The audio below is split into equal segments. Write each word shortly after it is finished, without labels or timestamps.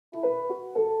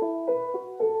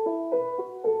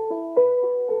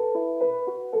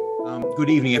Good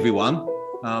evening, everyone.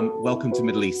 Welcome to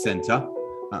Middle East Centre.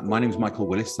 My name is Michael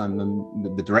Willis. I'm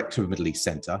the director of Middle East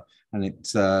Centre, and it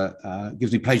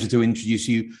gives me pleasure to introduce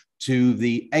you to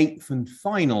the 8th and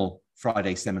final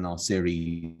Friday seminar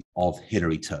series of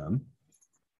Hillary Term.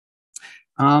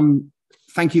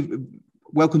 Thank you.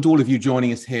 Welcome to all of you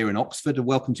joining us here in Oxford, and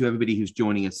welcome to everybody who's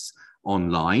joining us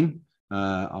online,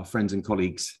 our friends and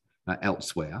colleagues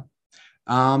elsewhere.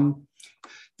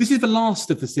 This is the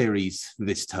last of the series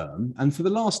this term, and for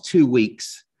the last 2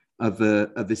 weeks of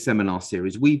this seminar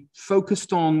series, we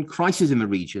focused on crises in the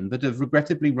region that have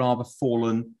regrettably rather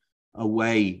fallen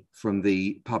away from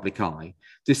the public eye,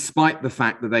 despite the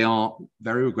fact that they are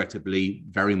very regrettably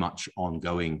very much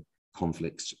ongoing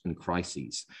conflicts and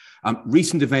crises.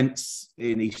 Recent events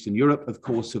in Eastern Europe, of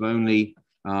course, have only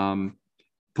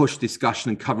pushed discussion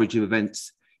and coverage of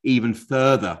events even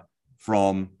further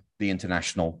from the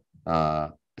international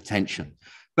attention.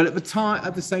 But at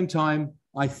the same time,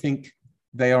 I think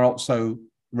they are also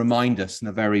remind us and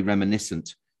are very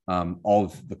reminiscent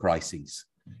of the crises.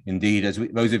 Indeed, as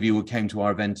those of you who came to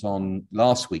our event on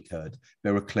last week heard,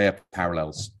 there are clear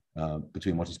parallels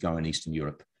between what is going on in Eastern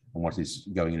Europe and what is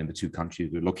going on in the two countries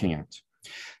we're looking at.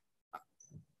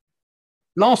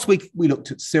 Last week, we looked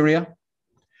at Syria.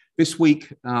 This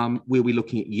week, we'll be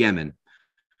looking at Yemen.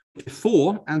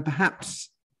 Before, and perhaps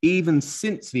even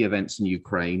since the events in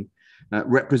Ukraine,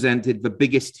 represented the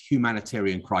biggest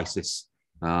humanitarian crisis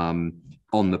on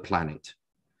the planet.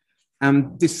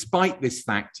 And despite this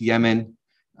fact, Yemen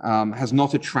has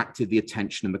not attracted the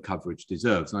attention and the coverage it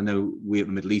deserves. And I know we at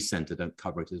the Middle East Centre don't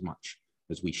cover it as much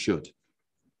as we should.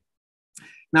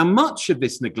 Now, much of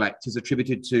this neglect is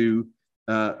attributed to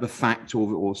the fact,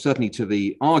 or certainly to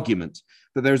the argument,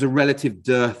 that there is a relative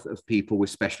dearth of people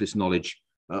with specialist knowledge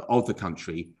of the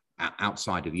country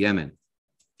outside of Yemen.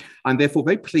 I'm therefore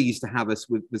very pleased to have us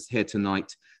with us here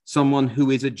tonight, someone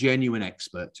who is a genuine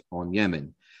expert on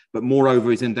Yemen, but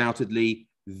moreover is undoubtedly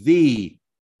the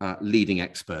leading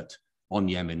expert on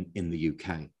Yemen in the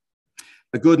UK.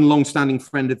 A good and long-standing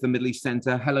friend of the Middle East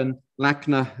Centre, Helen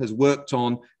Lackner, has worked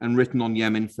on and written on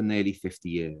Yemen for nearly 50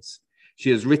 years. She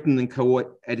has written and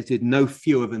co-edited no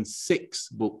fewer than 6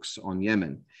 books on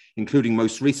Yemen, including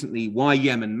most recently Why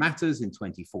Yemen Matters in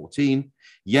 2014,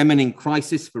 Yemen in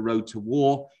Crisis: The Road to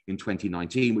War in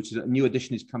 2019, which is a new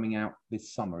edition is coming out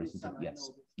this summer, isn't it? Yes,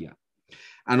 yeah.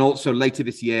 And also later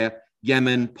this year,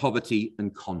 Yemen, Poverty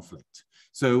and Conflict.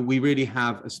 So we really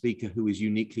have a speaker who is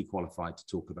uniquely qualified to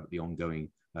talk about the ongoing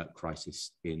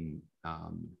crisis in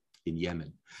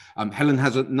Yemen. Helen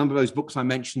has a number of those books I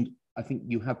mentioned. I think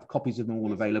you have copies of them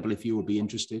all available if you would be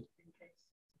interested.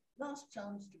 Last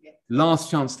chance to get them. Last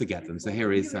chance to get them. So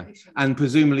here is, and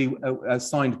presumably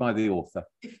signed by the author.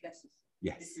 If necessary.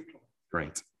 Yes,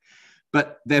 great.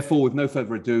 But therefore, with no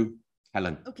further ado,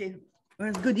 Helen. Okay,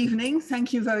 well, good evening.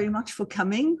 Thank you very much for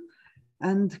coming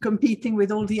and competing with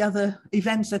all the other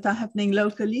events that are happening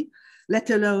locally, let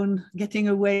alone getting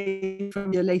away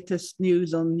from your latest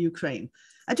news on Ukraine.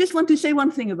 I just want to say one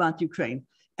thing about Ukraine.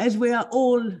 As we are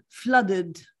all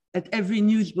flooded at every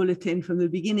news bulletin from the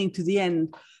beginning to the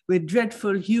end with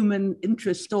dreadful human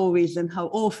interest stories and how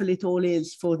awful it all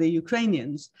is for the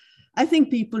Ukrainians, I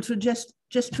think people should just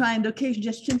try and occasionally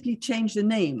just simply change the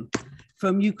name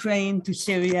from Ukraine to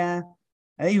Syria,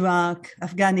 Iraq,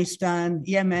 Afghanistan,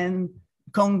 Yemen,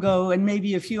 Congo, and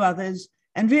maybe a few others,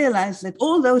 and realize that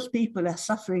all those people are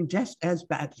suffering just as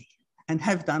badly and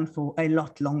have done for a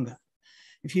lot longer.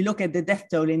 If you look at the death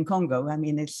toll in Congo, I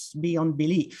mean, it's beyond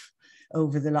belief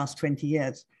over the last 20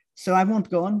 years. So I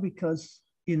won't go on because,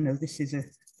 you know, this is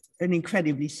an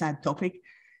incredibly sad topic.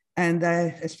 And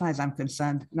as far as I'm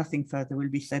concerned, nothing further will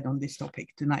be said on this topic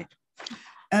tonight.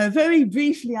 Very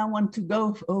briefly, I want to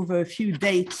go over a few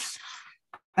dates.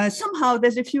 Somehow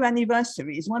there's a few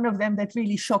anniversaries. One of them that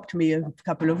really shocked me a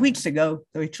couple of weeks ago,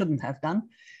 though it shouldn't have done,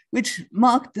 which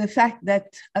marked the fact that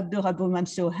Abdurrahman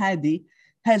Mansour Hadi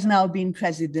has now been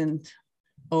president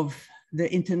of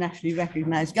the internationally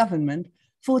recognized government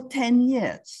for 10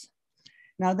 years.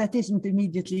 Now, that isn't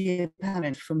immediately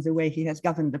apparent from the way he has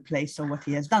governed the place or what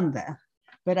he has done there,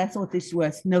 but I thought it's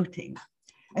worth noting.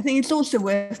 I think it's also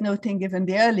worth noting, given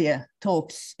the earlier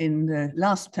talks in the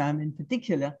last term in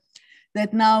particular,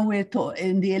 that now we're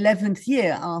in the 11th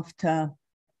year after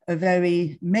a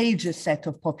very major set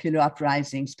of popular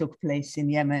uprisings took place in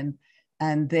Yemen,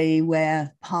 and they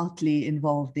were partly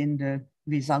involved in the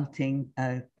resulting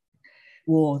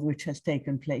war which has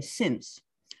taken place since.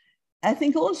 I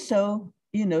think also,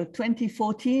 you know,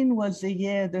 2014 was the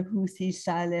year the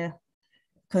Houthi-Saleh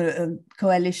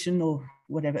coalition or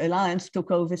whatever alliance took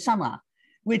over Sana'a.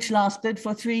 which lasted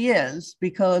for 3 years,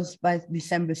 because by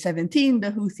December 17,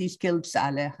 the Houthis killed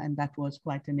Saleh, and that was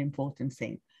quite an important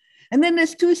thing. And then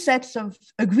there's 2 sets of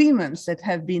agreements that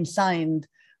have been signed,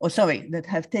 that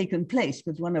have taken place,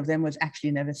 but one of them was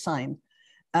actually never signed.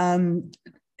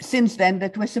 Since then,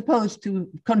 that were supposed to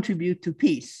contribute to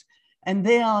peace. And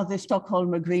they are the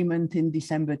Stockholm Agreement in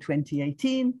December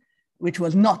 2018, which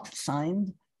was not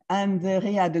signed, and the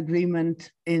Riyadh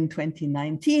Agreement in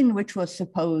 2019, which was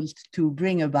supposed to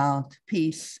bring about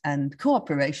peace and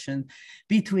cooperation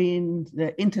between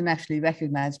the internationally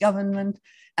recognized government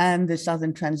and the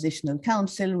Southern Transitional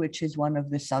Council, which is one of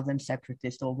the Southern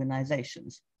separatist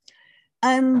organizations.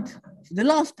 And the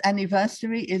last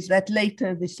anniversary is that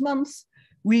later this month,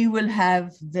 we will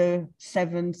have the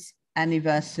 7th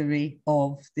anniversary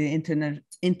of the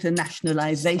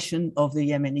internationalization of the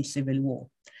Yemeni civil war,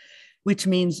 which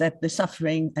means that the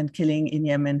suffering and killing in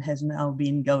Yemen has now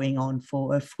been going on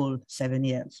for a full 7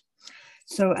 years.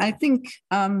 So I think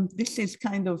this is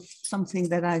kind of something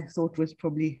that I thought was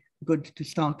probably good to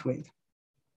start with.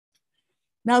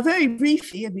 Now, very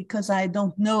briefly, because I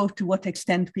don't know to what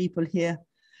extent people here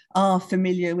are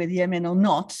familiar with Yemen or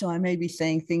not, so I may be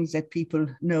saying things that people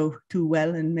know too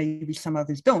well and maybe some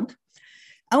others don't.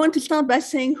 I want to start by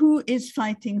saying who is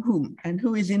fighting whom and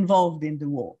who is involved in the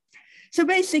war. So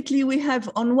basically, we have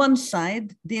on one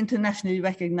side the internationally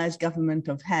recognized government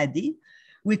of Hadi,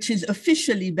 which is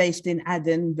officially based in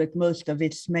Aden, but most of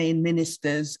its main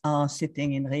ministers are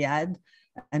sitting in Riyadh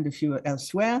and a few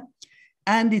elsewhere.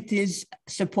 And it is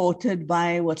supported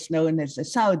by what's known as the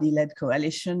Saudi-led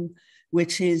coalition,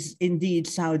 which is indeed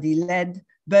Saudi-led,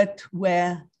 but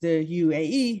where the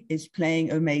UAE is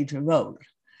playing a major role.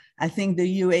 I think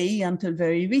the UAE, until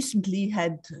very recently,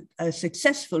 had a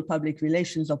successful public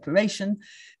relations operation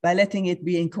by letting it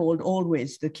be called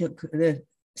always the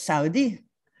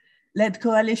Saudi-led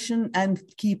coalition and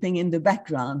keeping in the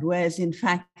background, whereas in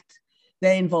fact,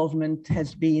 their involvement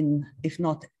has been, if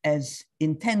not as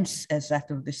intense as that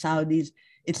of the Saudis,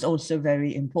 it's also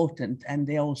very important, and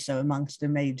they're also amongst the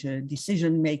major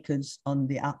decision makers on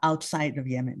the outside of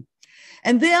Yemen.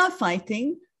 And they are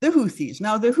fighting the Houthis.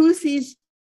 Now, the Houthis,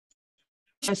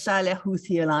 the Saleh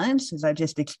Houthi alliance, as I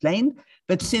just explained,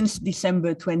 but since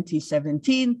December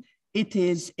 2017, it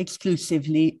is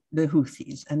exclusively the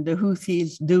Houthis. And the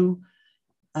Houthis do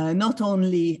not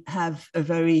only have a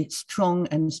very strong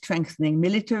and strengthening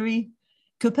military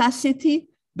capacity,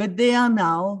 but they are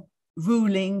now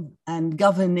ruling and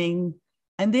governing,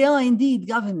 and they are indeed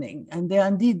governing, and they are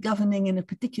indeed governing in a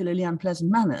particularly unpleasant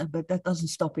manner, but that doesn't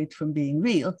stop it from being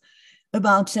real,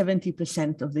 about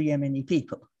 70% of the Yemeni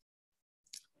people.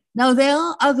 Now, there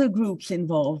are other groups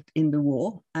involved in the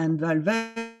war, and one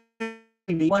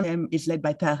of them is led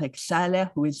by Tariq Saleh,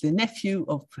 who is the nephew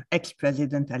of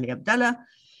ex-President Ali Abdallah,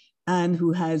 and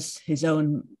who has his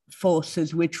own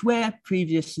forces, which were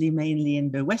previously mainly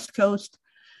in the West Coast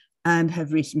and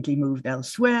have recently moved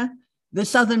elsewhere. The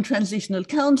Southern Transitional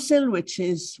Council, which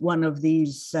is one of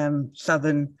these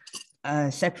southern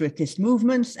separatist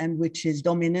movements and which is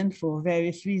dominant for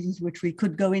various reasons, which we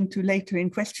could go into later in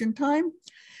question time.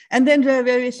 And then there are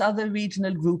various other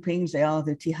regional groupings. There are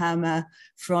the Tihama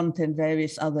Front and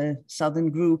various other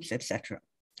southern groups, etc.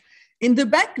 In the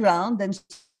background, and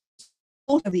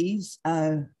all of these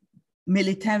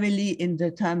militarily in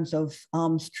the terms of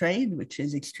arms trade, which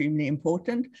is extremely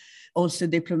important, also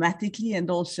diplomatically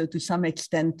and also to some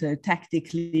extent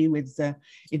tactically with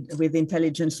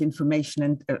intelligence information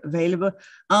and available,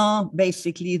 are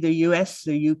basically the US,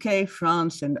 the UK,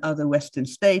 France, and other Western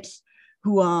states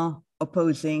who are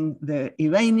opposing the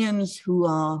Iranians, who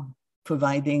are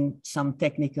providing some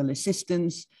technical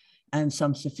assistance and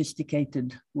some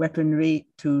sophisticated weaponry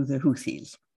to the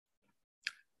Houthis.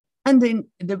 And in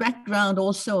the background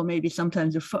also, or maybe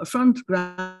sometimes the front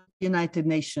ground, United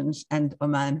Nations and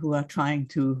Oman, who are trying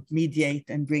to mediate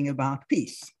and bring about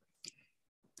peace.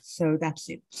 So that's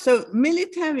it. So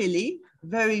militarily,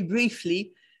 very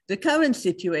briefly, the current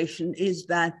situation is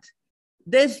that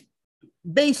there's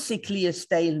basically a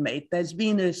stalemate. There's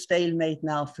been a stalemate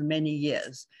now for many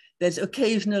years. There's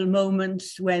occasional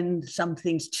moments when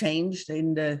something's changed.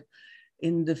 In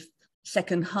the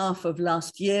second half of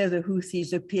last year, the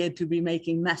Houthis appeared to be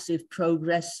making massive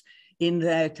progress in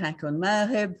their attack on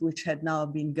Marib, which had now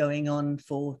been going on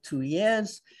for 2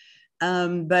 years.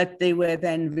 But they were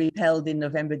then repelled in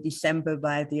November, December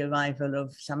by the arrival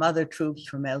of some other troops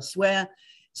from elsewhere.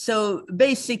 So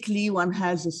basically one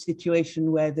has a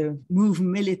situation where the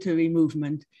military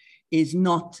movement is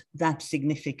not that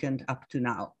significant up to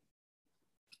now.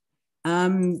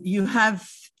 You have,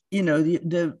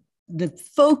 the the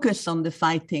focus on the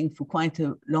fighting for quite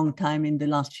a long time in the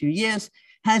last few years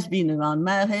has been around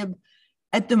Maghreb.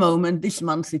 At the moment, this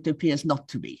month, it appears not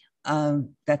to be.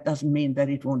 That doesn't mean that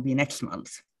it won't be next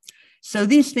month. So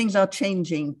these things are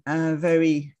changing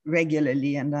very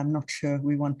regularly, and I'm not sure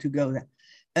we want to go there.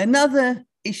 Another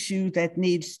issue that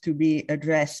needs to be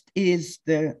addressed is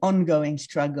the ongoing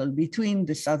struggle between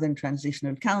the Southern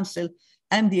Transitional Council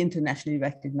and the internationally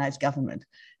recognized government.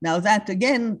 Now that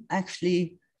again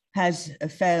actually has a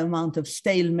fair amount of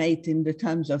stalemate in the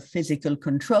terms of physical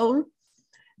control,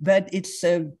 but it's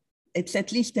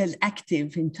at least as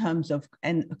active in terms of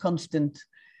constant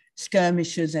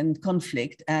skirmishes and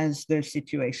conflict as the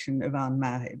situation around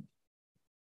Maghreb.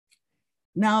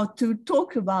 Now, to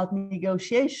talk about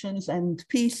negotiations and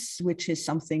peace, which is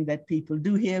something that people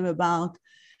do hear about,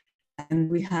 and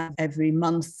we have every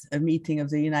month a meeting of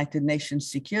the United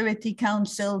Nations Security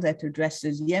Council that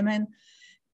addresses Yemen,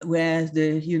 where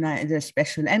the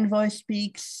special envoy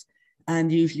speaks, and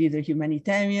usually the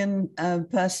humanitarian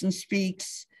person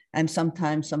speaks, and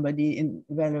sometimes somebody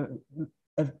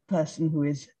a person who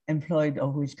is employed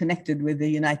or who is connected with the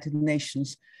United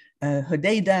Nations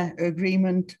Hodeidah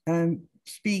agreement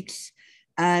speaks,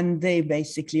 and they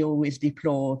basically always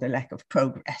deplore the lack of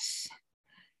progress.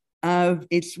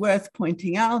 It's worth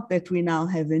pointing out that we now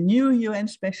have a new UN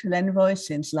Special Envoy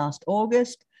since last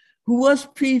August, who was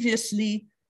previously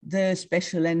the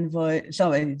Special Envoy,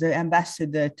 the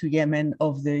Ambassador to Yemen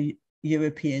of the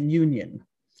European Union.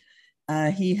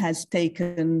 He has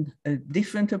taken a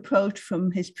different approach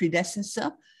from his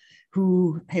predecessor,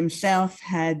 who himself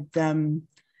had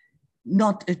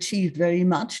not achieved very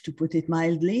much, to put it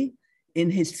mildly, in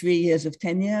his 3 years of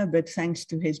tenure, but thanks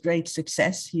to his great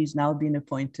success, he's now been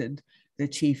appointed the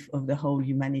chief of the whole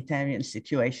humanitarian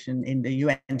situation in the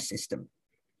UN system.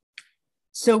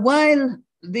 So while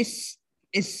this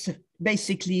is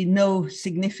basically no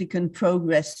significant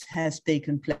progress has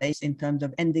taken place in terms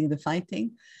of ending the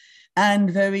fighting,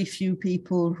 and very few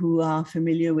people who are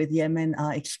familiar with Yemen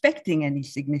are expecting any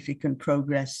significant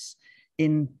progress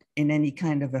in any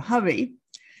kind of a hurry,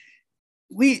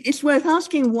 it's worth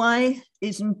asking, why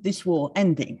isn't this war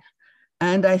ending?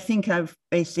 And I think I've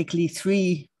basically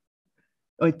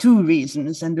two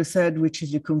reasons, and the third, which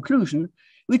is a conclusion,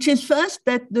 which is first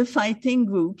that the fighting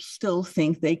groups still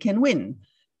think they can win.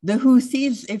 The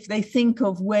Houthis, if they think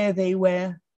of where they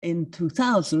were in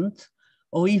 2000,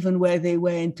 or even where they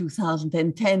were in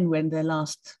 2010 when their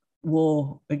last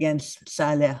war against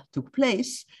Saleh took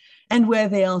place, and where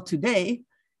they are today,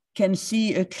 can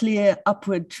see a clear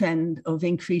upward trend of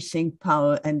increasing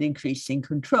power and increasing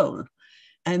control.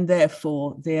 And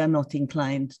therefore, they are not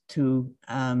inclined to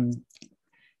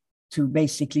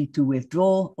basically to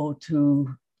withdraw or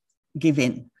to give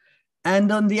in. And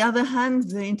on the other hand,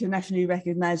 the internationally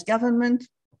recognized government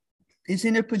is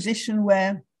in a position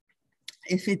where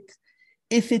if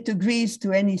it agrees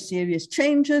to any serious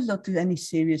changes or to any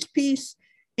serious peace,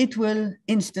 it will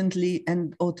instantly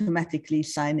and automatically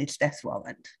sign its death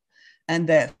warrant. And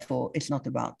therefore, it's not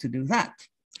about to do that.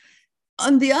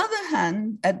 On the other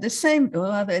hand, at the same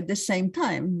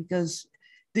time, because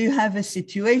you have a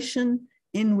situation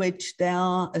in which there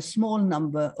are a small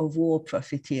number of war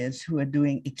profiteers who are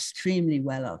doing extremely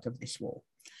well out of this war.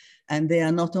 And they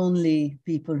are not only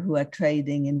people who are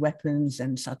trading in weapons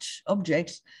and such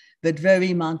objects, but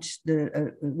very much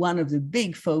one of the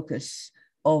big focus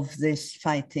of this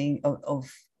fighting, of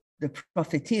the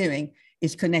profiteering,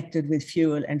 is connected with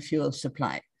fuel and fuel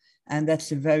supply. And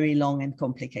that's a very long and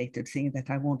complicated thing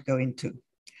that I won't go into.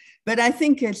 But I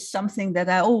think it's something that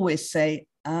I always say,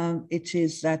 it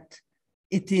is that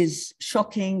it is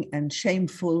shocking and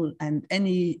shameful, and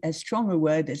as strong a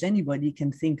word as anybody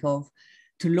can think of,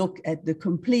 to look at the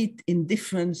complete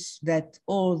indifference that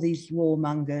all these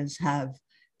warmongers have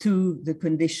to the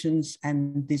conditions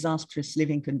and disastrous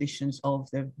living conditions of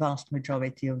the vast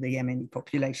majority of the Yemeni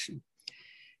population.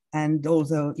 And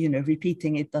although,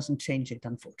 repeating it doesn't change it,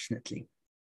 unfortunately.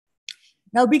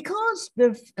 Now, because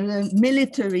the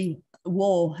military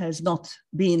war has not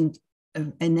been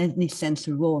in any sense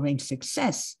a roaring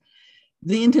success,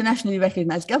 the internationally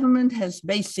recognized government has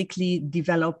basically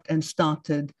developed and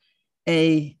started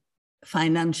a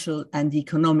financial and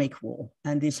economic war,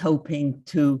 and is hoping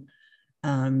to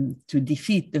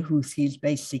defeat the Houthis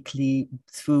basically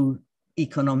through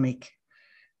economic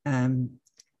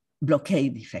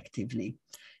blockade, effectively.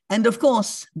 And of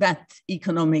course, that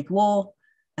economic war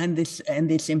and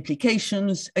its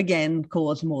implications, again,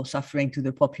 cause more suffering to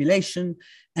the population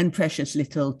and precious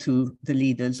little to the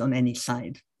leaders on any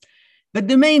side. But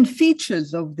the main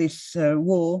features of this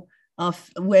war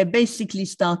were basically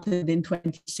started in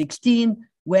 2016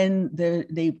 when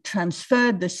they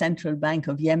transferred the central bank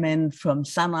of Yemen from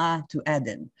Sana'a to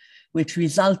Aden, which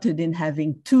resulted in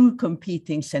having two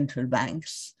competing central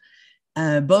banks,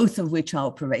 both of which are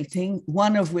operating,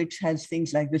 one of which has things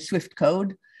like the SWIFT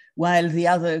code, while the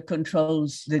other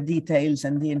controls the details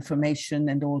and the information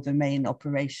and all the main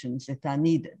operations that are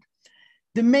needed.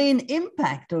 The main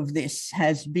impact of this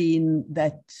has been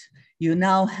that you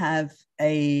now have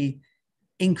an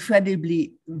incredibly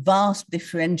vast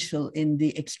differential in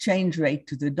the exchange rate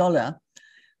to the dollar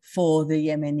for the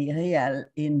Yemeni rial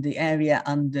in the area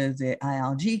under the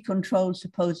IRG control,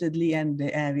 supposedly, and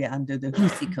the area under the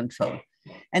Houthi control.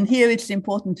 And here it's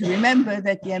important to remember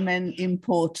that Yemen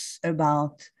imports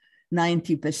about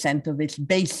 90% of its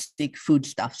basic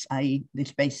foodstuffs, i.e.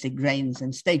 these basic grains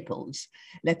and staples,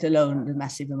 let alone the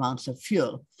massive amounts of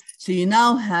fuel. So you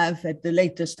now have, at the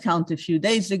latest count a few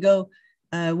days ago,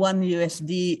 1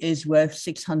 USD is worth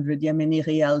 600 Yemeni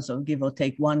riyals, or give or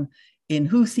take one, in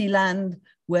Houthi land,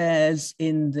 whereas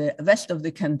in the rest of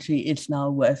the country, it's now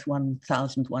worth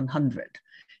 1,100.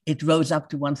 It rose up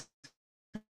to 1,000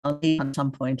 at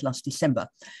some point last December.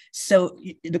 So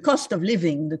the cost of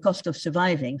living, the cost of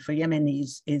surviving for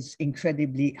Yemenis is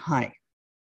incredibly high.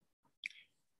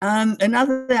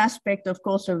 Another aspect, of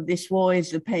course, of this war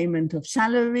is the payment of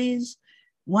salaries.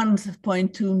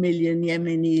 1.2 million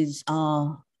Yemenis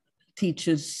are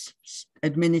teachers,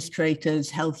 administrators,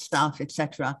 health staff,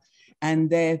 etc. And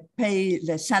their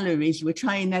salaries, which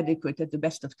are inadequate at the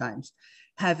best of times,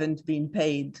 haven't been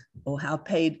paid or are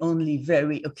paid only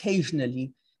very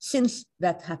occasionally since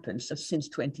that happened, so since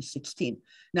 2016.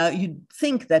 Now, you'd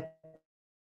think that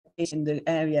it's in the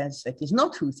areas that is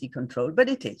not Houthi controlled, but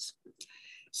it is.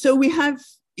 So we have,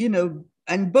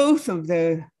 and both of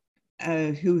the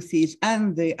Houthis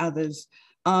and the others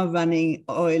are running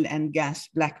oil and gas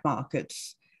black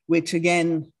markets, which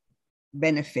again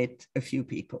benefit a few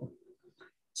people.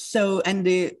 So, and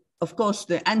of course,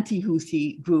 the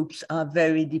anti-Houthi groups are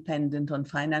very dependent on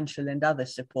financial and other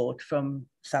support from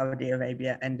Saudi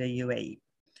Arabia and the UAE.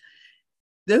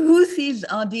 The Houthis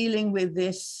are dealing with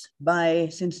this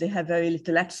since they have very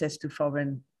little access to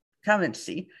foreign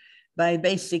currency, by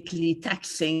basically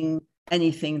taxing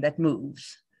anything that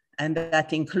moves. And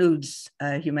that includes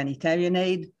humanitarian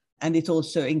aid, and it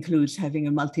also includes having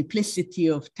a multiplicity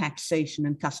of taxation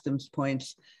and customs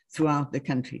points throughout the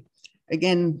country.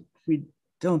 Again, we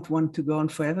don't want to go on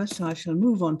forever, so I shall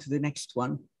move on to the next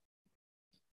one.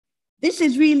 This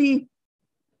is really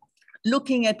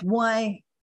looking at why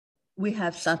we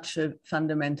have such a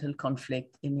fundamental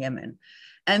conflict in Yemen.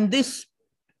 And this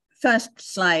first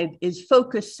slide is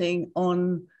focusing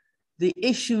on the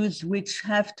issues which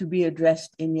have to be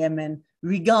addressed in Yemen,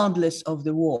 regardless of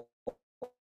the war.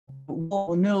 War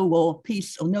or no war,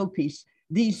 peace or no peace,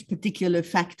 these particular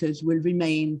factors will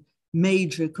remain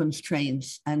major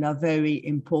constraints and are very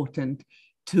important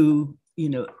to,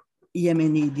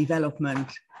 Yemeni development.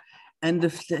 And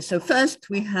so first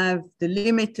we have the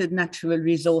limited natural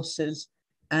resources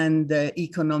and the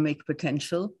economic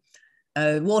potential.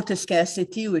 Water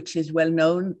scarcity, which is well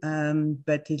known,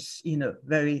 but is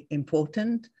very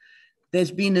important.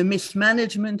 There's been a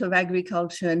mismanagement of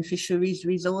agriculture and fisheries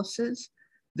resources.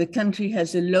 The country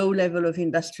has a low level of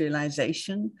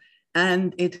industrialization,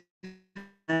 and it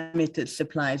has limited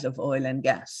supplies of oil and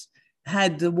gas.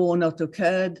 Had the war not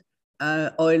occurred,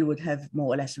 oil would have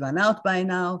more or less run out by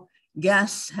now.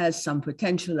 Gas has some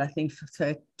potential, I think,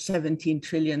 for 17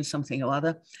 trillion, something or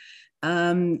other.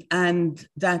 And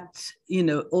that,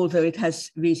 although it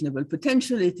has reasonable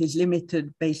potential, it is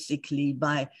limited basically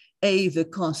by A, the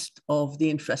cost of the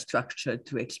infrastructure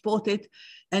to export it,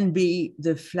 and B,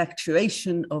 the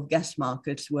fluctuation of gas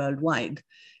markets worldwide,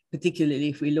 particularly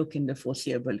if we look in the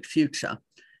foreseeable future,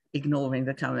 ignoring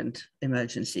the current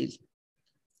emergencies.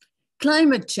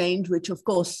 Climate change, which of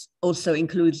course also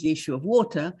includes the issue of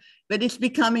water, but it's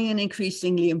becoming an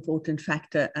increasingly important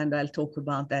factor, and I'll talk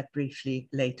about that briefly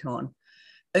later on.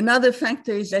 Another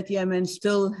factor is that Yemen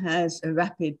still has a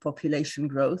rapid population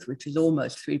growth, which is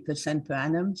almost 3% per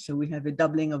annum. So we have a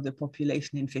doubling of the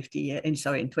population in 20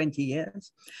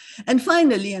 years. And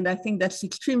finally, and I think that's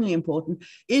extremely important,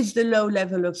 is the low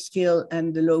level of skill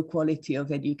and the low quality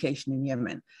of education in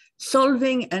Yemen.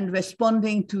 Solving and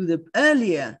responding to the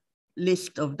earlier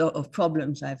list of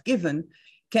problems I've given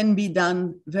can be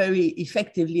done very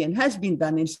effectively and has been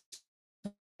done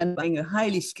and buying a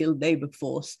highly skilled labor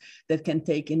force that can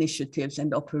take initiatives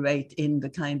and operate in the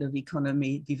kind of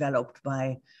economy developed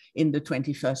in the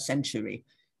 21st century.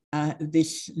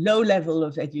 This low level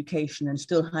of education and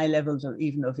still high levels of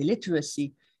even of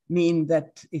illiteracy mean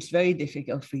that it's very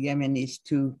difficult for Yemenis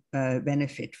to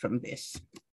benefit from this.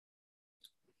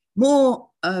 More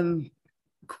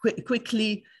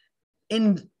quickly,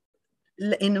 in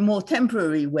a more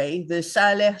temporary way, the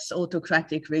Saleh's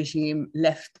autocratic regime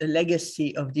left a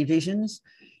legacy of divisions.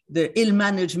 The ill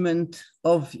management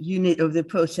of the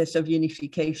process of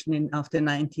unification after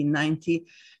 1990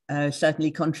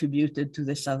 certainly contributed to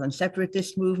the Southern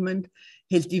separatist movement.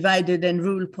 His divide and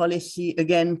rule policy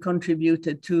again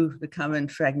contributed to the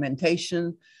current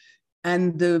fragmentation,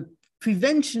 and the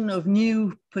prevention of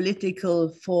new political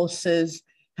forces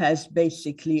has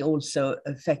basically also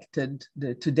affected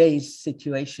today's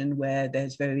situation, where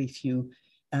there's very few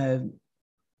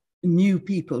new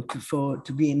people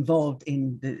to be involved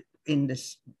in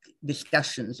this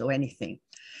discussions or anything.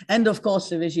 And of course,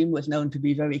 the regime was known to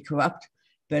be very corrupt,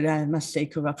 but I must say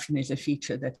corruption is a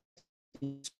feature that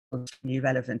is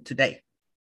relevant today.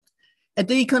 At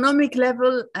the economic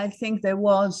level, I think there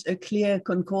was a clear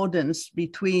concordance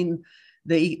between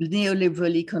the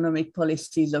neoliberal economic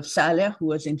policies of Saleh, who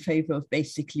was in favor of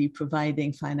basically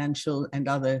providing financial and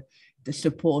other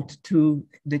support to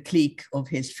the clique of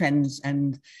his friends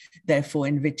and therefore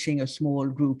enriching a small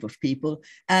group of people,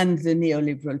 and the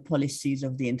neoliberal policies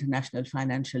of the international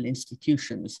financial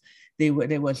institutions.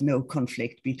 There was no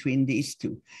conflict between these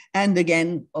two. And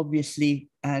again, obviously,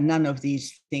 none of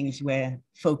these things were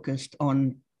focused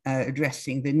on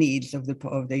addressing the needs of the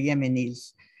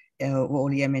Yemenis,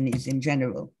 all Yemenis in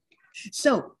general.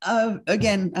 So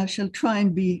again, I shall try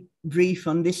and be brief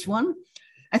on this one.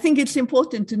 I think it's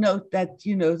important to note that,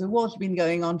 the war's been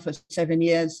going on for 7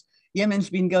 years. Yemen's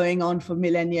been going on for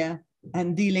millennia,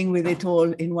 and dealing with it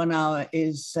all in 1 hour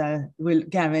will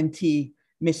guarantee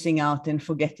missing out and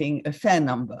forgetting a fair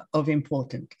number of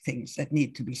important things that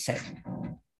need to be said.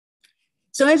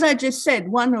 So as I just said,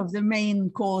 one of the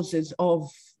main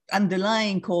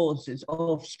underlying causes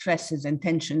of stresses and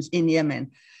tensions in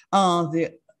Yemen are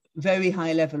the very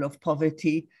high level of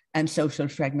poverty and social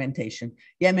fragmentation.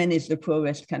 Yemen is the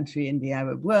poorest country in the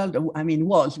Arab world.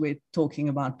 We're talking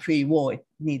about pre-war,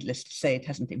 needless to say, it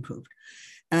hasn't improved.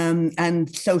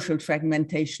 And social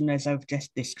fragmentation, as I've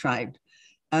just described.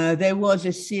 There was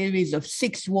a series of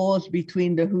 6 wars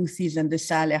between the Houthis and the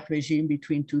Saleh regime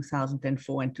between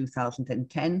 2004 and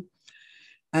 2010.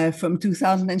 From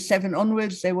 2007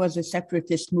 onwards, there was a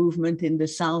separatist movement in the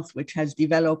south, which has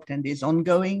developed and is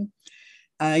ongoing.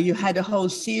 You had a whole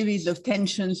series of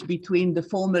tensions between the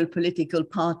formal political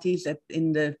parties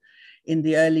in the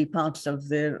early parts of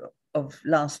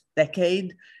last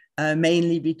decade,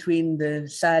 mainly between the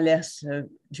Saleh's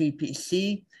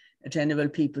GPC, General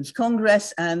People's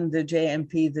Congress, and the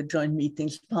JMP, the Joint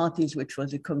Meetings Parties, which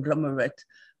was a conglomerate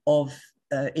of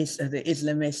the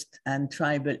Islamist and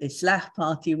tribal Islah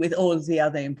party with all the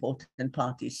other important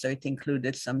parties. So it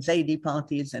included some Zaidi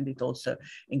parties, and it also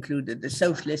included the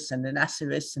Socialists and the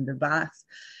Nasserists and the Ba'ath.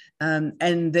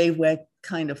 And they were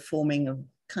kind of forming a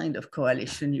kind of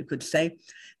coalition, you could say.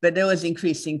 But there was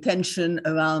increasing tension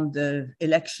around the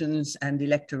elections and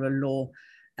electoral law.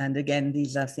 And again,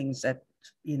 these are things that,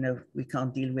 we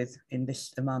can't deal with in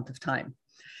this amount of time.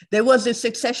 There was a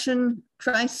succession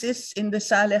crisis in the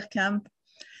Saleh camp.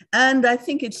 And I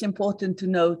think it's important to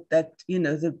note that,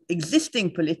 the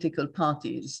existing political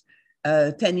parties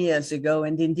 10 years ago,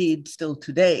 and indeed still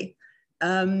today,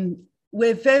 to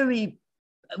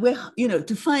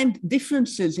find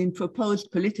differences in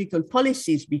proposed political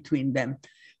policies between them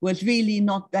was really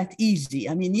not that easy.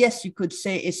 Yes, you could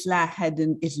say Islah had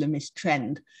an Islamist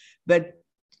trend, but,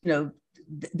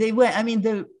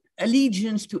 the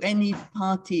allegiance to any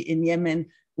party in Yemen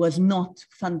was not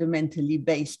fundamentally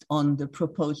based on the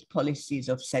proposed policies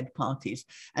of said parties.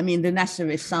 The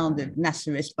Nasserists sounded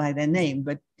Nasserist by their name,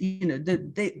 but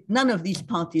none of these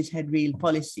parties had real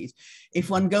policies. If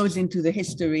one goes into the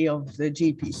history of the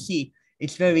GPC,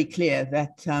 it's very clear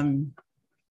that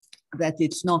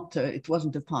it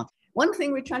wasn't a party. One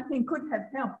thing which I think could have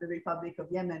helped the Republic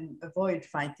of Yemen avoid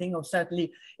fighting, or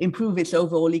certainly improve its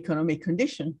overall economic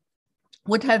condition,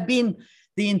 would have been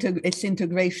its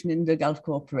integration in the Gulf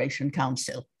Cooperation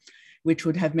Council, which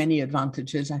would have many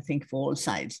advantages, I think, for all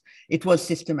sides. It was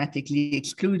systematically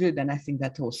excluded, and I think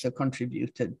that also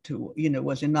contributed to,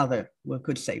 was another, we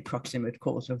could say, proximate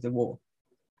cause of the war.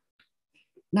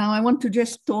 Now, I want to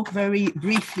just talk very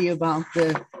briefly about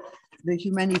the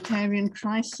humanitarian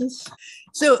crisis.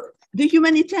 So the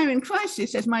humanitarian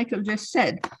crisis, as Michael just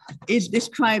said, is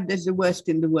described as the worst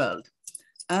in the world.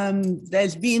 There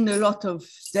has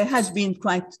been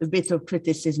quite a bit of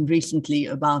criticism recently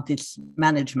about its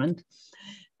management.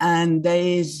 And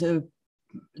there's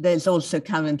also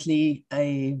currently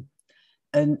an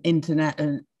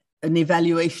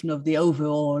evaluation of the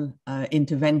overall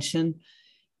intervention.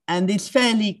 And it's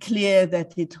fairly clear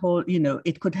that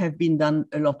it could have been done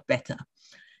a lot better.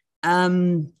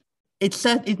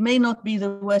 It may not be the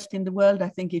worst in the world. I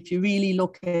think if you really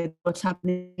look at what's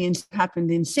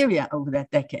happened in Syria over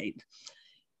that decade,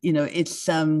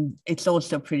 it's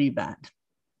also pretty bad.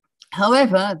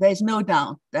 However, there's no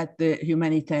doubt that the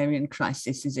humanitarian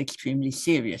crisis is extremely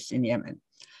serious in Yemen.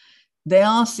 There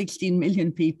are 16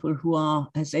 million people who are,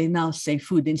 as they now say,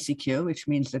 food insecure, which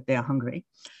means that they are hungry,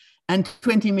 and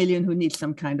 20 million who need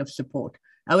some kind of support.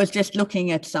 I was just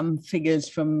looking at some figures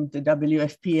from the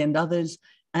WFP and others,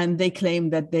 and they claim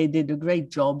that they did a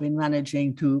great job in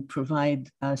managing to provide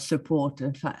support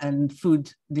and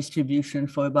food distribution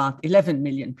for about 11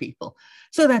 million people.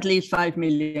 So that leaves 5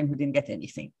 million who didn't get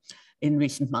anything in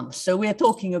recent months. So we're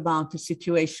talking about a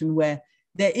situation where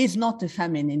there is not a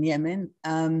famine in Yemen,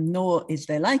 nor is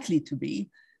there likely to be,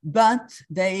 but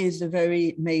there is a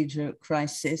very major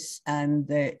crisis, and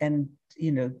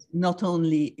not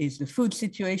only is the food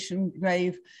situation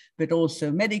grave, but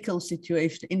also medical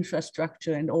situation,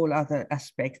 infrastructure, and all other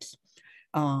aspects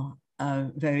are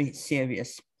very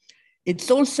serious. It's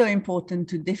also important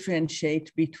to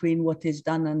differentiate between what is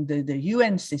done under the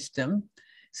UN system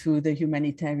through the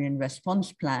Humanitarian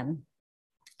Response Plan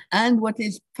and what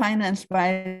is financed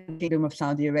by the Kingdom of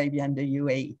Saudi Arabia and the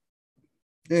UAE.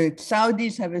 The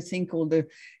Saudis have a thing called the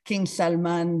King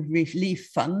Salman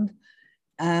Relief Fund,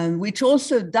 which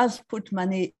also does put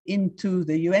money into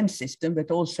the UN system,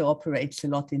 but also operates a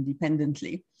lot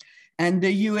independently. And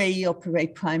the UAE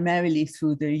operate primarily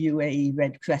through the UAE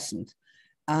Red Crescent.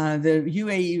 The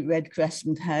UAE Red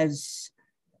Crescent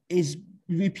is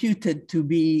reputed to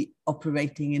be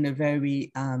operating in a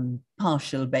very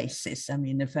partial basis, a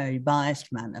very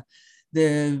biased manner.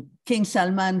 The King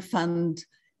Salman Fund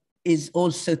is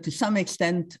also to some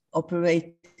extent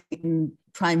operating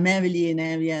primarily in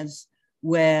areas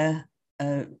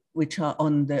which are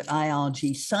on the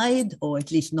IRG side, or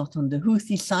at least not on the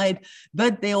Houthi side,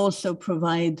 but they also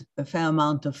provide a fair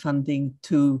amount of funding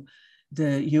to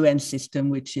the UN system,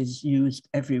 which is used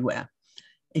everywhere.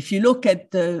 If you look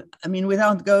at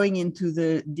without going into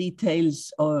the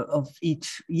details of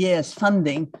each year's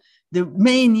funding, the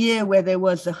main year where there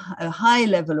was a high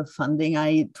level of funding,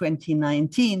 i.e.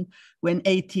 2019, when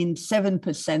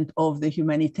 7% of the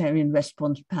humanitarian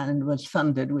response plan was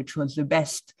funded, which was the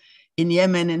best in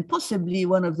Yemen and possibly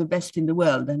one of the best in the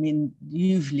world.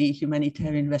 Usually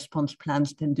humanitarian response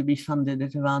plans tend to be funded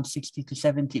at around 60 to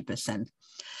 70%.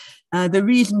 The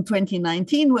reason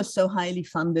 2019 was so highly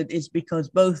funded is because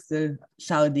both the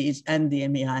Saudis and the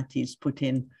Emiratis put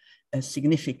in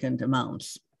significant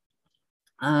amounts.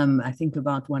 I think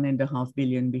about 1.5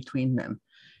 billion between them,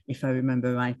 if I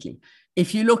remember rightly.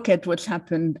 If you look at what's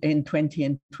happened in 20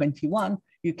 and 21,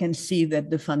 you can see that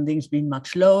the funding's been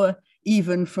much lower,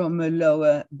 even from a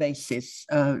lower basis,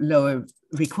 lower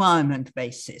requirement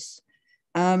basis.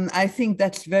 I think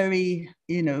that's very,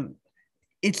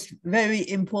 it's very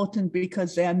important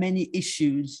because there are many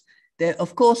issues.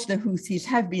 Of course, the Houthis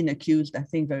have been accused, I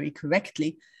think very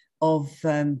correctly, of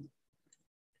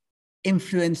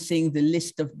influencing the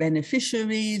list of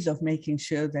beneficiaries, of making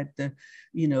sure that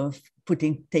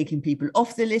taking people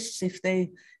off the lists if they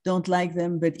don't like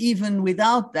them. But even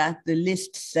without that, the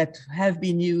lists that have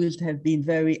been used have been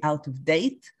very out of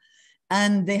date,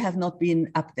 and they have not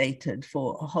been updated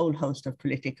for a whole host of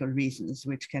political reasons,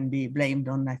 which can be blamed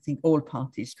on, I think, all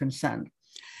parties concerned.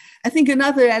 I think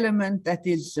another element that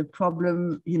is a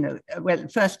problem,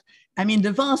 first,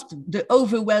 the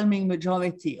overwhelming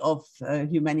majority of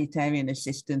humanitarian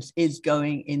assistance is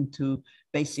going into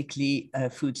basically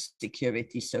food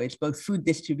security. So it's both food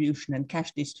distribution and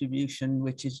cash distribution,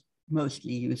 which is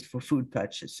mostly used for food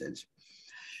purchases.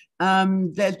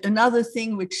 There's another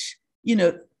thing which,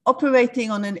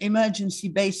 operating on an emergency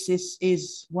basis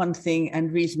is one thing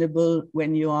and reasonable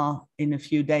when you are in a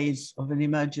few days of an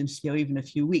emergency or even a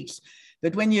few weeks.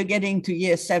 But when you're getting to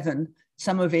year 7,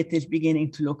 some of it is beginning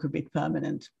to look a bit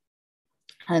permanent.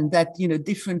 And that,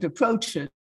 different approaches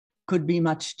could be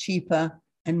much cheaper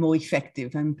and more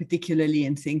effective, and particularly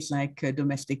in things like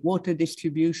domestic water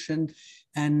distribution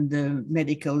and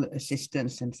medical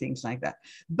assistance and things like that.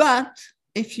 But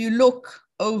if you look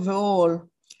overall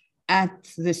at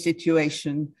the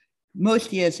situation,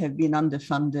 most years have been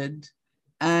underfunded.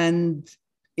 And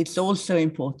it's also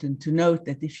important to note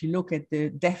that if you look at the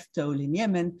death toll in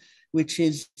Yemen, which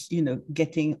is,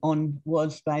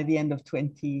 was by the end of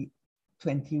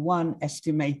 2021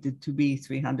 estimated to be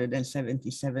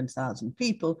 377,000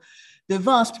 people, the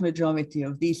vast majority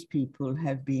of these people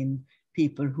have been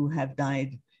people who have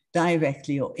died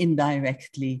directly or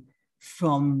indirectly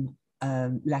from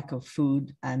lack of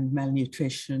food and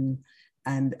malnutrition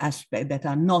and aspects that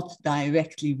are not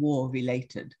directly war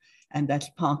related. And that's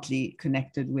partly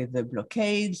connected with the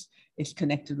blockades. It's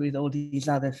connected with all these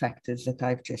other factors that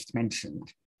I've just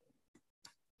mentioned.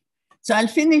 So I'll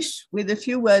finish with a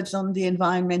few words on the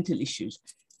environmental issues.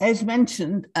 As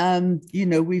mentioned,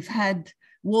 we've had,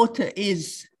 water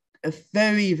is a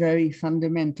very, very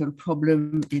fundamental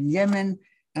problem in Yemen.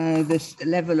 This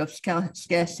level of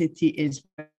scarcity is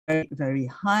very, very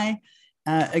high.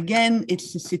 Again,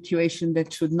 it's a situation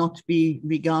that should not be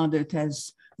regarded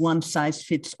as one size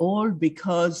fits all,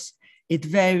 because it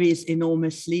varies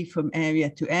enormously from area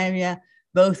to area,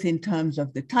 both in terms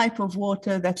of the type of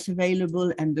water that's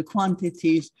available and the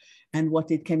quantities and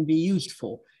what it can be used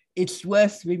for. It's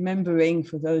worth remembering,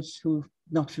 for those who are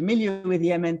not familiar with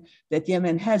Yemen, that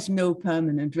Yemen has no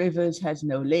permanent rivers, has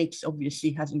no lakes,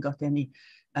 obviously hasn't got any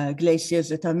glaciers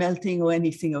that are melting or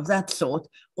anything of that sort.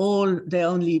 They're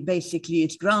only basically,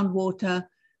 it's groundwater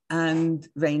and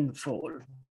rainfall.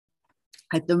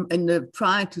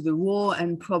 Prior to the war,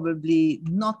 and probably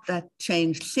not that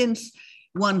changed since,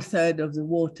 1/3 of the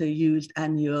water used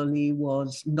annually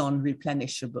was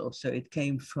non-replenishable. So it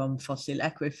came from fossil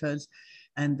aquifers,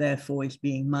 and therefore is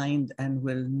being mined and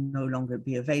will no longer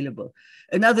be available.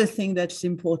 Another thing that's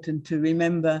important to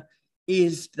remember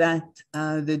is that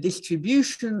the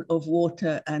distribution of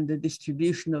water and the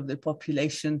distribution of the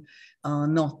population are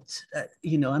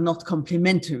not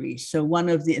complementary. So one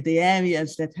of the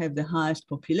areas that have the highest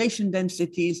population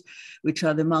densities, which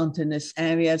are the mountainous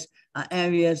areas, are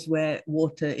areas where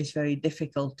water is very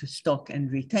difficult to stock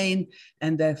and retain,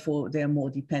 and therefore they're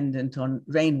more dependent on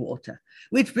rainwater.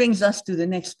 Which brings us to the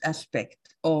next aspect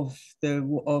of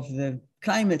the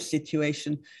climate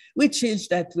situation, which is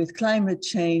that with climate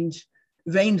change,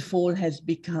 rainfall has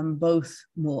become both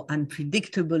more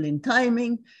unpredictable in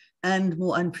timing and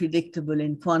more unpredictable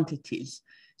in quantities.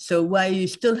 So while you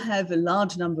still have a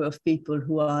large number of people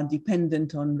who are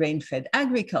dependent on rain-fed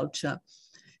agriculture,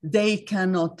 they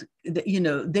cannot,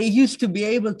 they used to be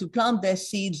able to plant their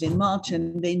seeds in March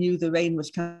and they knew the rain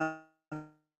was coming.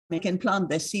 They can plant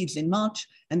their seeds in March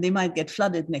and they might get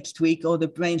flooded next week, or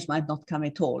the rains might not come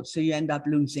at all. So you end up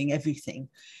losing everything.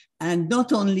 And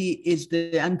not only is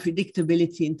the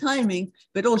unpredictability in timing,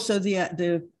 but also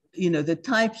the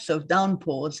types of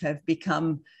downpours have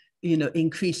become,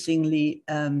 increasingly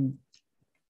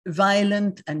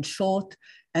violent and short,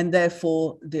 and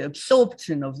therefore the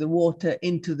absorption of the water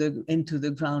into the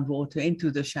groundwater,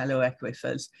 into the shallow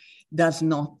aquifers, does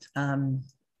not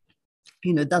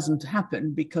doesn't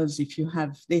happen, because if you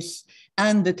have this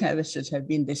and the terraces have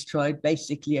been destroyed,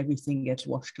 basically everything gets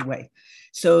washed away.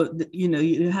 So,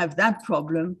 you have that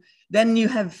problem. Then you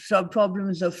have some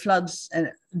problems of floods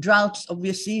and droughts.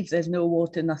 Obviously, if there's no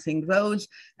water, nothing grows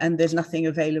and there's nothing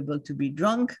available to be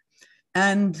drunk.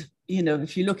 And,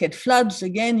 if you look at floods,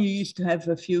 again, you used to have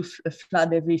a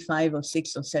flood every 5 or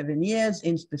 6 or 7 years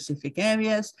in specific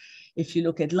areas. If you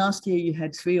look at last year, you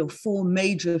had 3 or 4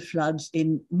 major floods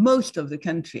in most of the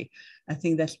country. I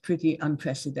think that's pretty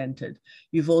unprecedented.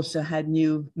 You've also had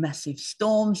new massive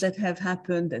storms that have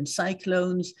happened, and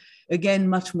cyclones, again,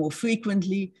 much more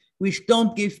frequently, which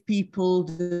don't give people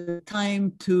the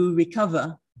time to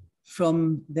recover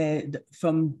from the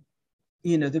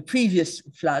previous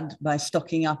flood by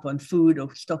stocking up on food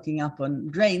or stocking up on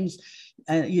grains,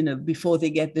 before they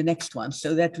get the next one.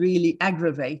 So that really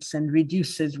aggravates and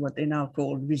reduces what they now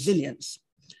call resilience.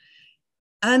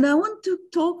 And I want to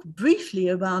talk briefly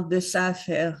about the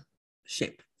SOAS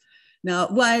ship. Now,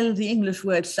 while the English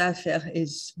word SOAS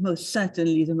is most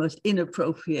certainly the most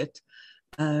inappropriate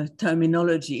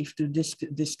terminology to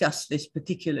discuss this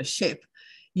particular ship,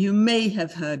 you may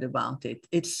have heard about it.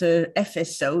 It's a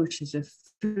FSO, which is a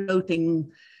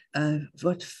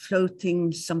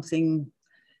floating something.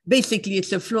 Basically,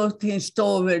 it's a floating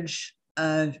storage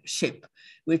ship,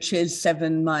 which is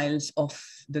 7 miles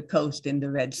off the coast in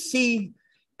the Red Sea,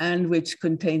 and which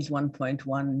contains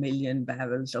 1.1 million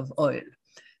barrels of oil.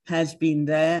 Has been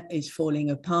there, is falling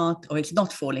apart, or it's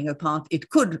not falling apart. It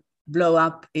could blow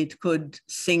up, it could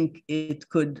sink, it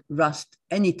could rust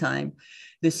anytime.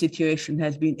 The situation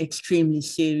has been extremely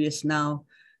serious now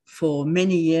for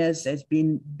many years. There's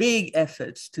been big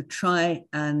efforts to try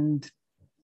and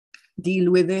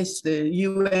deal with this. The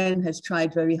UN has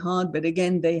tried very hard, but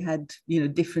again, they had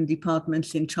different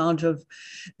departments in charge of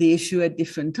the issue at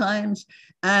different times.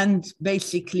 And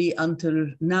basically until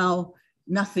now,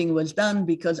 nothing was done,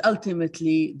 because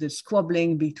ultimately the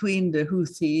squabbling between the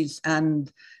Houthis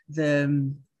and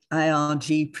the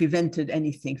IRG prevented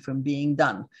anything from being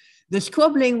done. The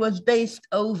squabbling was based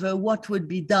over what would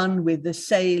be done with the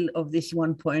sale of this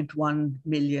 1.1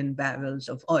 million barrels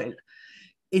of oil.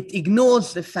 it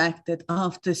ignores the fact that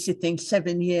after sitting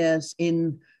 7 years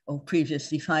in, or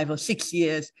previously 5 or 6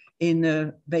 years, in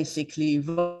a basically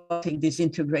rotting,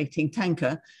 disintegrating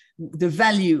tanker, the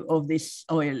value of this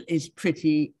oil is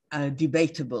pretty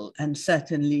debatable, and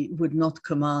certainly would not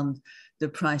command the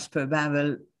price per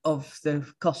barrel of the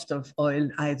cost of oil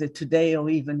either today or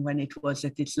even when it was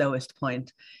at its lowest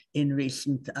point in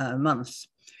recent months.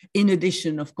 In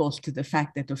addition, of course, to the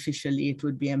fact that officially it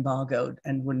would be embargoed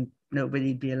and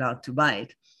nobody be allowed to buy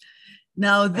it.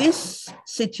 Now, this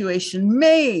situation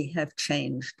may have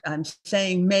changed. I'm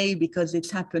saying may because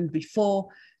it's happened before,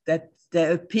 that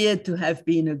there appeared to have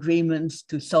been agreements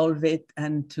to solve it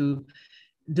and to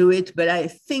do it. But I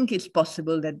think it's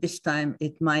possible that this time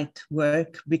it might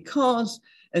work because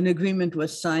an agreement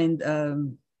was signed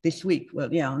this week.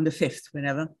 Well, yeah, on the 5th,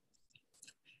 whenever.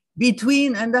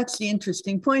 Between, and that's the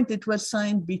interesting point, it was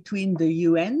signed between the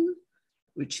UN,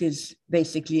 which is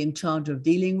basically in charge of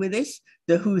dealing with this,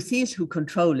 the Houthis who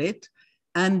control it,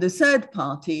 and the third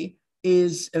party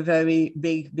is a very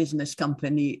big business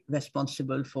company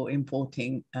responsible for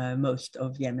importing most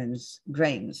of Yemen's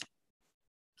grains.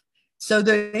 So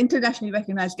the internationally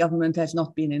recognized government has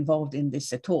not been involved in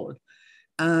this at all.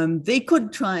 They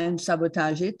could try and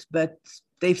sabotage it, but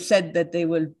they've said that they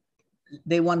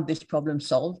want this problem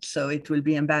solved, so it will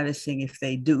be embarrassing if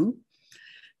they do.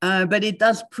 But it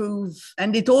does prove,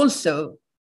 and it also,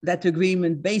 that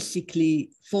agreement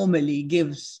basically formally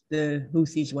gives the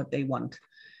Houthis what they want,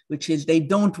 which is they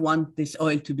don't want this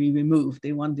oil to be removed.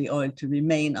 They want the oil to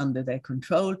remain under their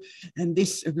control. And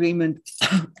this agreement,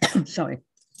 sorry,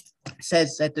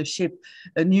 says that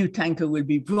a new tanker will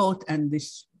be brought and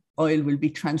this oil will be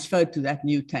transferred to that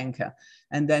new tanker.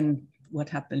 And then what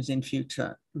happens in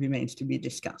future remains to be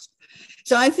discussed.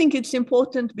 So I think it's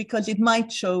important because it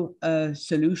might show a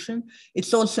solution.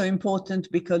 It's also important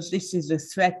because this is a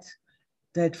threat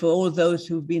that for all those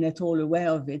who've been at all aware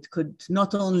of it could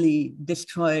not only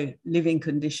destroy living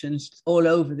conditions all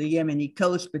over the Yemeni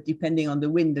coast, but depending on the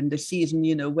wind and the season,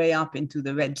 you know, way up into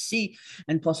the Red Sea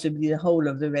and possibly the whole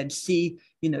of the Red Sea,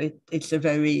 you know, it's a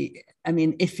very, I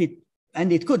mean,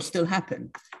 and it could still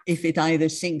happen. If it either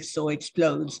sinks or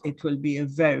explodes, it will be a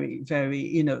very, very,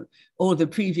 you know, all the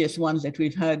previous ones that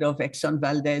we've heard of, Exxon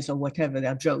Valdez or whatever,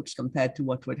 they're jokes compared to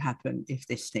what would happen if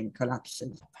this thing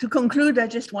collapses. To conclude, I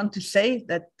just want to say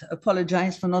that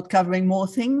apologize for not covering more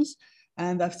things.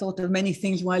 And I've thought of many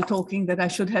things while talking that I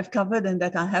should have covered and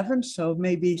that I haven't. So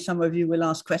maybe some of you will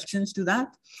ask questions to that.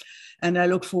 And I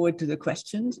look forward to the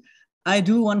questions. I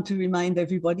do want to remind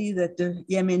everybody that the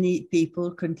Yemeni people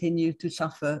continue to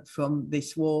suffer from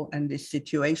this war and this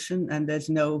situation, and there's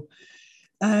no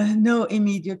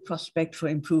immediate prospect for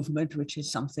improvement, which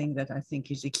is something that I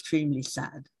think is extremely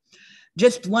sad.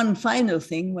 Just one final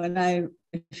thing,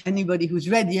 if anybody who's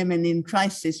read Yemen in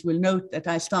Crisis will note that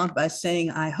I start by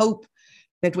saying, I hope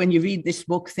that when you read this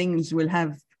book,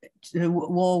 the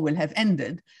war will have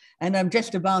ended. And I'm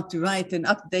just about to write an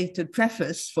updated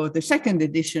preface for the second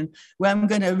edition, where I'm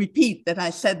going to repeat that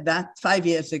I said that 5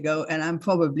 years ago, and I'm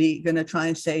probably going to try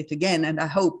and say it again. And I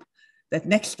hope that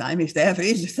next time, if there ever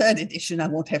is a third edition, I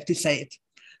won't have to say it.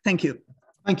 Thank you.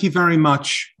 Thank you very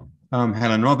much,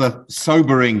 Helen. Rather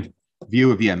sobering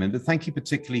view of Yemen, but thank you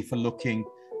particularly for looking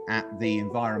at the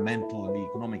environmental and the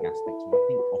economic aspects, which I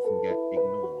think often go